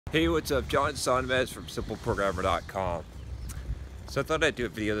Hey, what's up? John Sonmez from simpleprogrammer.com. So I thought I'd do a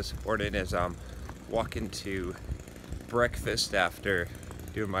video this morning as I'm walking to breakfast after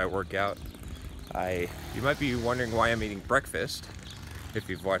doing my workout. You might be wondering why I'm eating breakfast if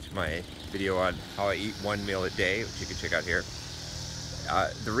you've watched my video on how I eat one meal a day, which you can check out here.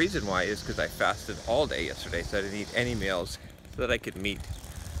 The reason why is because I fasted all day yesterday, so I didn't eat any meals so that I could meet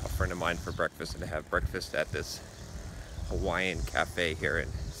a friend of mine for breakfast and have breakfast at this Hawaiian cafe here in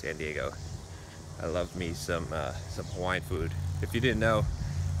San Diego. I love me some Hawaiian food. If you didn't know,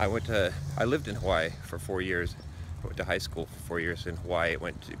 I lived in Hawaii for 4 years. I went to high school for 4 years in Hawaii.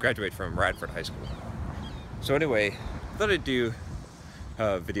 Graduated from Radford High School. So anyway, I thought I'd do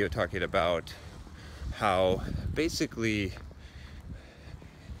a video talking about how basically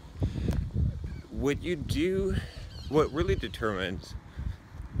what you do, what really determines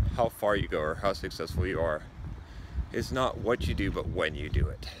how far you go or how successful you are is not what you do, but when you do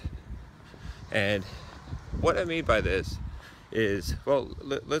it. And what I mean by this is, well,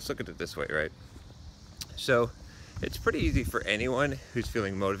 let's look at it this way, right? So it's pretty easy for anyone who's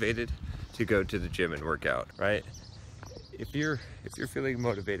feeling motivated to go to the gym and work out, right? If you're feeling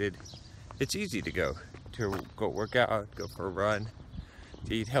motivated, it's easy to go work out, go for a run,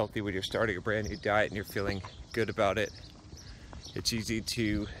 to eat healthy when you're starting a brand new diet and you're feeling good about it. It's easy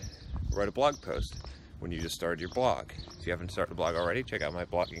to write a blog post when you just started your blog. If you haven't started a blog already, check out my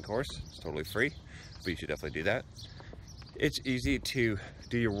blogging course. It's totally free, but you should definitely do that. It's easy to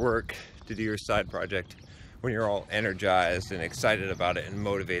do your work, to do your side project when you're all energized and excited about it and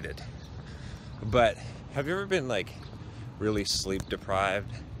motivated. But have you ever been like really sleep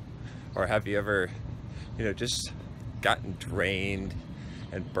deprived? Or have you ever, just gotten drained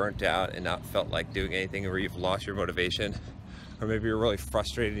and burnt out and not felt like doing anything, or you've lost your motivation? Or maybe you're really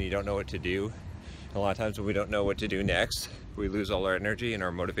frustrated and you don't know what to do. A lot of times when we don't know what to do next, we lose all our energy and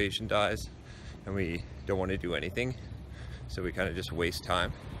our motivation dies and we don't want to do anything. So we kind of just waste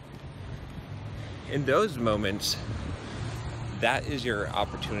time. In those moments, that is your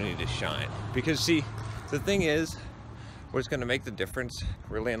opportunity to shine. Because see, the thing is, what's going to make the difference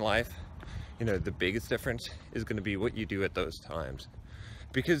really in life, the biggest difference is going to be what you do at those times.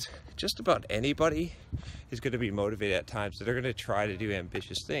 Because just about anybody is going to be motivated at times, so they're going to try to do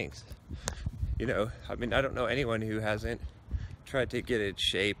ambitious things. I don't know anyone who hasn't tried to get in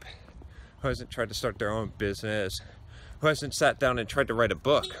shape, who hasn't tried to start their own business, who hasn't sat down and tried to write a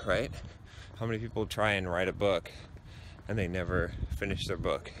book, right? How many people try and write a book and they never finish their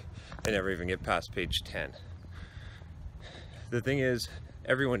book? They never even get past page 10. The thing is,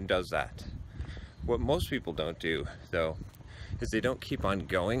 everyone does that. What most people don't do, though, is they don't keep on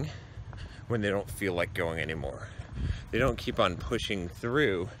going when they don't feel like going anymore. They don't keep on pushing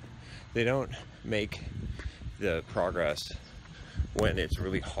through. They don't make the progress when it's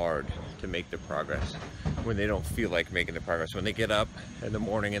really hard to make the progress, when they don't feel like making the progress, when they get up in the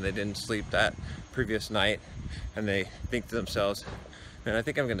morning and they didn't sleep that previous night and they think to themselves, man, I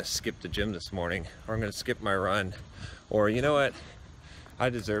think I'm gonna skip the gym this morning, or I'm gonna skip my run, or you know what, I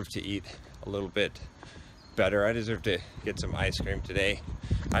deserve to eat a little bit better, I deserve to get some ice cream today,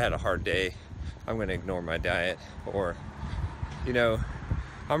 I had a hard day, I'm gonna ignore my diet, or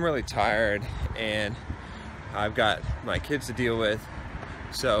I'm really tired and I've got my kids to deal with,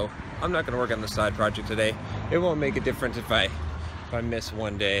 so I'm not going to work on the side project today. It won't make a difference if I miss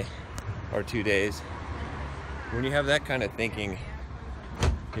 1 day or 2 days. When you have that kind of thinking,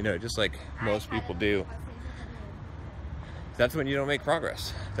 just like most people do, that's when you don't make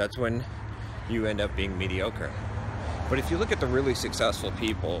progress. That's when you end up being mediocre. But if you look at the really successful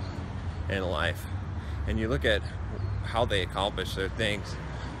people in life and you look at how they accomplish their things,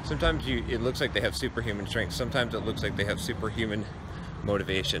 sometimes it looks like they have superhuman strength. Sometimes it looks like they have superhuman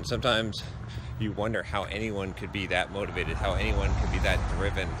motivation. Sometimes you wonder how anyone could be that motivated, how anyone could be that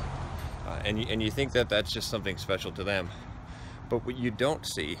driven. And you think that that's just something special to them. But what you don't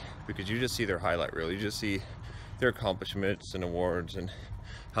see, because you just see their highlight reel, you just see their accomplishments and awards and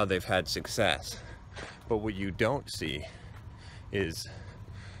how they've had success. But what you don't see is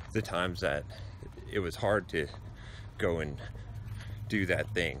the times that it was hard to go and do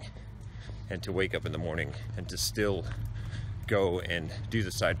that thing, and to wake up in the morning and to still go and do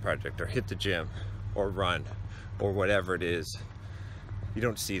the side project or hit the gym or run or whatever it is. You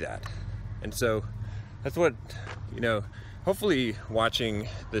don't see that. And so that's what, hopefully watching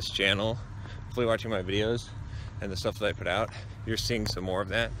this channel, hopefully watching my videos and the stuff that I put out, you're seeing some more of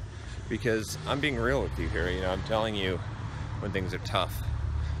that, because I'm being real with you here. I'm telling you when things are tough,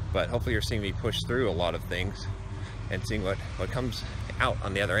 but hopefully you're seeing me push through a lot of things and seeing what comes out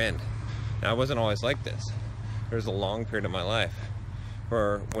on the other end. Now, I wasn't always like this. There was a long period of my life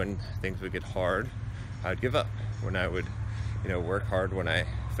Or when things would get hard, I would give up. When I would, work hard when I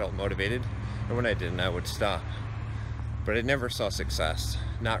felt motivated, and when I didn't, I would stop. But I never saw success,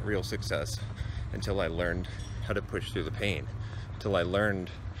 not real success, until I learned how to push through the pain, until I learned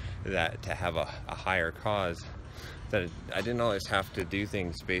that to have a higher cause, that I didn't always have to do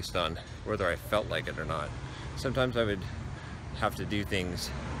things based on whether I felt like it or not. Sometimes I would have to do things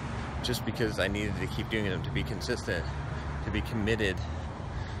just because I needed to keep doing them, to be consistent, to be committed,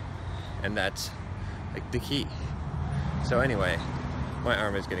 and that's like the key. So anyway, my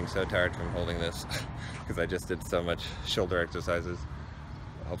arm is getting so tired from holding this because I just did so much shoulder exercises.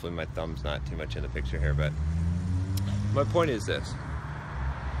 Hopefully my thumb's not too much in the picture here, but my point is this: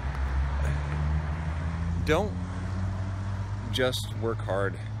 don't just work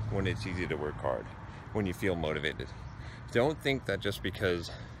hard when it's easy to work hard, when you feel motivated. Don't think that just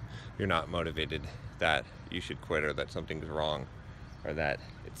because you're not motivated that you should quit, or that something's wrong, or that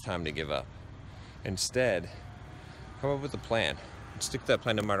it's time to give up. Instead, come up with a plan and stick to that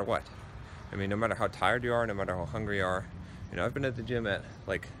plan no matter what. I mean, no matter how tired you are, no matter how hungry you are. I've been at the gym at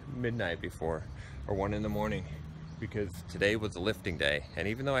like midnight before, or 1 in the morning, because today was a lifting day. And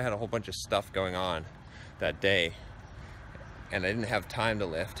even though I had a whole bunch of stuff going on that day and I didn't have time to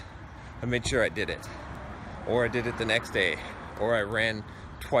lift, I made sure I did it. Or I did it the next day, or I ran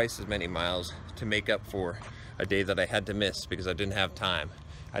twice as many miles to make up for a day that I had to miss because I didn't have time.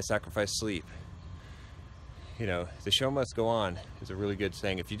 I sacrificed sleep. The show must go on is a really good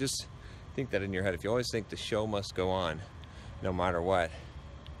saying. If you just think that in your head, if you always think the show must go on no matter what,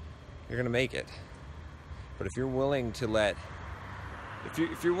 you're gonna make it. But if you're willing to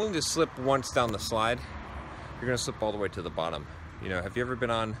if you're willing to slip once down the slide, you're gonna slip all the way to the bottom. Have you ever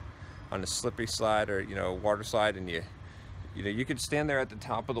been on a slippery slide, or a water slide, and you could stand there at the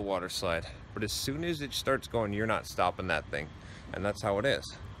top of the water slide, but as soon as it starts going, you're not stopping that thing. And that's how it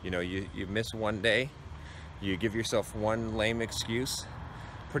is. You miss one day, you give yourself one lame excuse,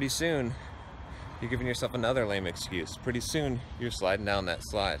 pretty soon you're giving yourself another lame excuse. Pretty soon you're sliding down that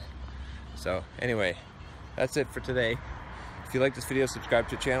slide. So anyway, that's it for today. If you like this video, subscribe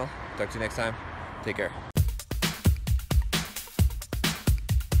to the channel. Talk to you next time. Take care.